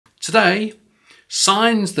Today,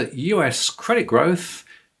 signs that US credit growth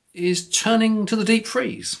is turning to the deep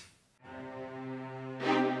freeze.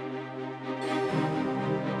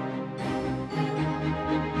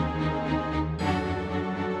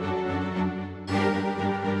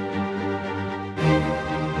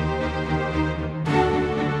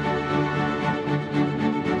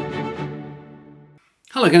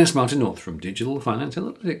 Hello again, it's Martin North from Digital Finance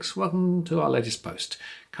Analytics. Welcome to our latest post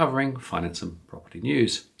covering finance and property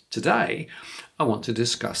news. Today, I want to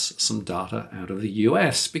discuss some data out of the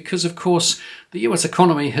US because, of course, the US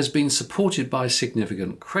economy has been supported by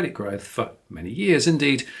significant credit growth for many years.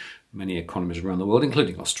 Indeed, many economies around the world,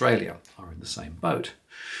 including Australia, are in the same boat.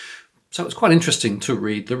 So it's quite interesting to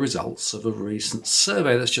read the results of a recent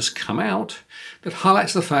survey that's just come out that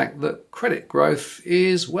highlights the fact that credit growth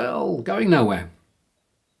is, well, going nowhere.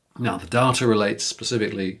 Now, the data relates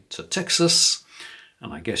specifically to Texas,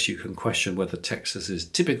 and I guess you can question whether Texas is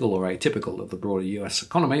typical or atypical of the broader US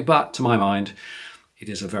economy, but to my mind, it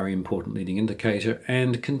is a very important leading indicator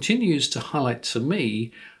and continues to highlight to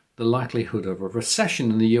me the likelihood of a recession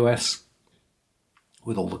in the US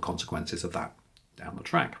with all the consequences of that down the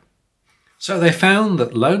track. So they found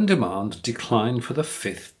that loan demand declined for the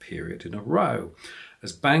fifth period in a row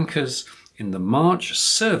as bankers in the March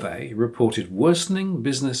survey reported worsening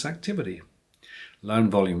business activity.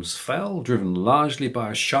 Loan volumes fell, driven largely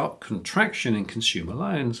by a sharp contraction in consumer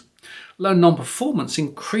loans. Loan non-performance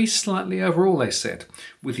increased slightly overall, they said,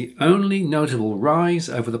 with the only notable rise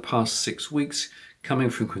over the past 6 weeks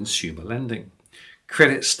coming from consumer lending.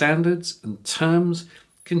 Credit standards and terms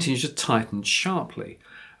continue to tighten sharply,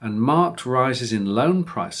 and marked rises in loan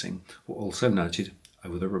pricing were also noted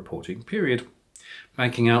over the reporting period.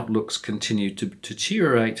 Banking outlooks continue to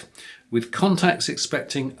deteriorate, with contacts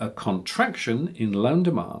expecting a contraction in loan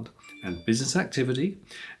demand and business activity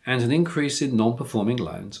and an increase in non-performing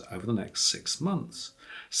loans over the next 6 months.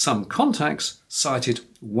 Some contacts cited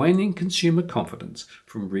waning consumer confidence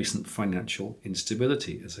from recent financial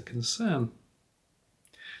instability as a concern.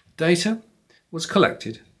 Data was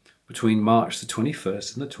collected between March the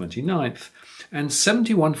 21st and the 29th, and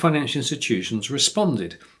 71 financial institutions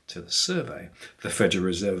responded to the survey. The Federal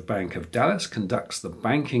Reserve Bank of Dallas conducts the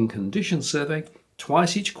Banking Condition Survey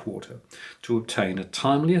twice each quarter to obtain a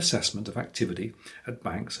timely assessment of activity at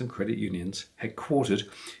banks and credit unions headquartered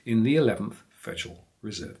in the 11th Federal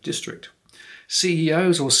Reserve District.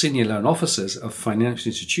 CEOs or senior loan officers of financial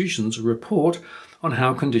institutions report on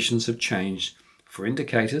how conditions have changed for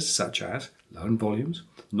indicators such as loan volumes,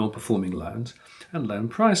 non-performing loans, and loan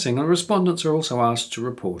pricing, and respondents are also asked to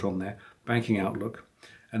report on their banking outlook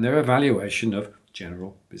and their evaluation of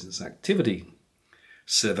general business activity.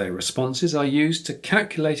 Survey responses are used to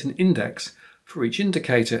calculate an index for each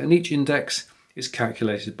indicator, and each index is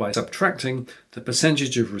calculated by subtracting the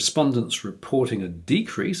percentage of respondents reporting a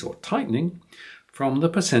decrease or tightening from the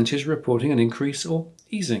percentage reporting an increase or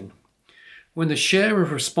easing. When the share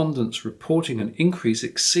of respondents reporting an increase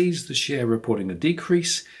exceeds the share reporting a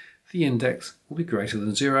decrease, the index will be greater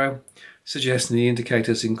than 0, suggesting the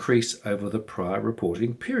indicators increase over the prior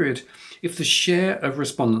reporting period. If the share of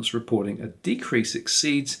respondents reporting a decrease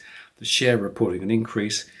exceeds the share reporting an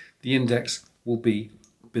increase, the index will be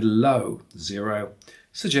below 0,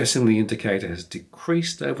 suggesting the indicator has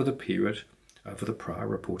decreased over the prior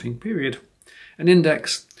reporting period. An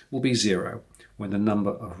index will be 0 when the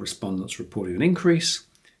number of respondents reporting an increase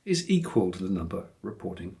is equal to the number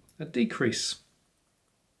reporting a decrease.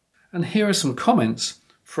 And here are some comments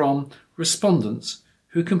from respondents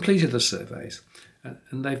who completed the surveys,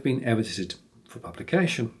 and they've been edited for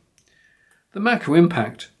publication. The macro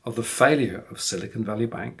impact of the failure of Silicon Valley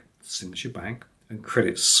Bank, Signature Bank, and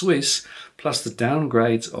Credit Suisse, plus the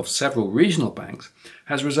downgrades of several regional banks,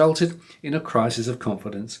 has resulted in a crisis of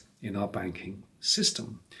confidence in our banking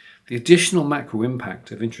system. The additional macro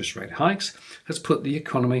impact of interest rate hikes has put the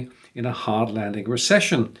economy in a hard landing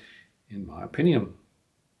recession, in my opinion.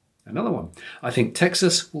 Another one. I think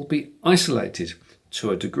Texas will be isolated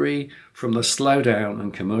to a degree from the slowdown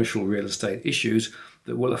and commercial real estate issues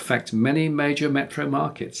that will affect many major metro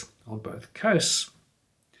markets on both coasts.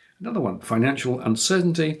 Another one. Financial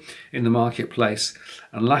uncertainty in the marketplace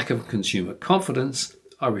and lack of consumer confidence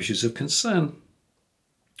are issues of concern.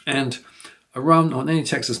 And a run on any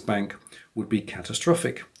Texas bank would be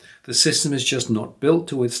catastrophic. The system is just not built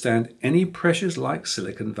to withstand any pressures like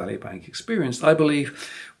Silicon Valley Bank experienced. I believe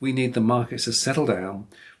we need the markets to settle down,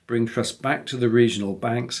 bring trust back to the regional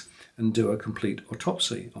banks, and do a complete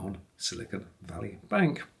autopsy on Silicon Valley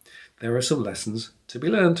Bank. There are some lessons to be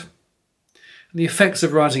learned. And the effects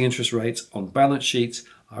of rising interest rates on balance sheets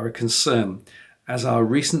are a concern, as are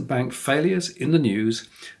recent bank failures in the news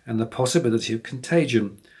and the possibility of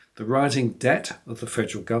contagion, the rising debt of the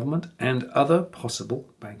federal government, and other possible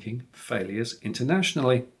banking failures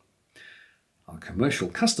internationally. Our commercial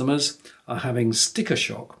customers are having sticker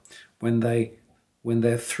shock when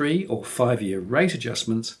their 3 or 5 year rate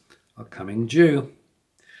adjustments are coming due.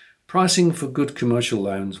 Pricing for good commercial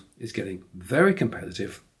loans is getting very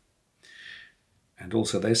competitive. And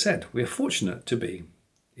also they said, we are fortunate to be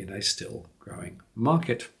in a still growing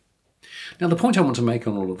market. Now the point I want to make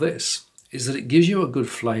on all of this is that it gives you a good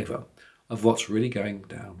flavour of what's really going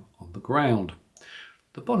down on the ground.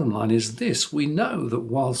 The bottom line is this: we know that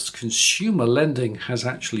whilst consumer lending has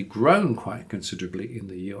actually grown quite considerably in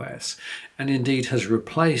the US, and indeed has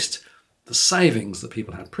replaced the savings that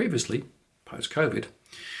people had previously, post-COVID,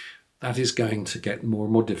 that is going to get more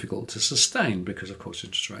and more difficult to sustain because, of course,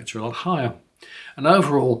 interest rates are a lot higher. And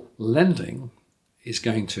overall lending is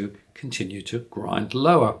going to continue to grind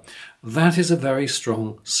lower. That is a very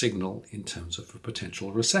strong signal in terms of a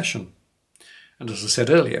potential recession. And as I said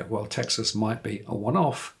earlier, while Texas might be a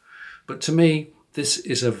one-off, but to me, this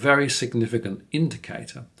is a very significant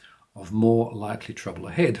indicator of more likely trouble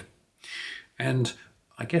ahead. And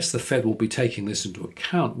I guess the Fed will be taking this into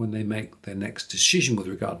account when they make their next decision with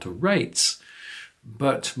regard to rates.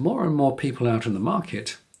 But more and more people out in the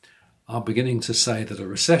market are beginning to say that a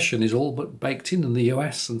recession is all but baked in the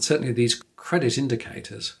US, and certainly these credit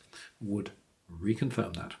indicators would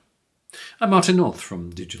reconfirm that. I'm Martin North from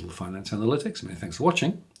Digital Finance Analytics. Many thanks for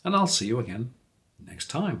watching, and I'll see you again next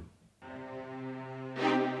time.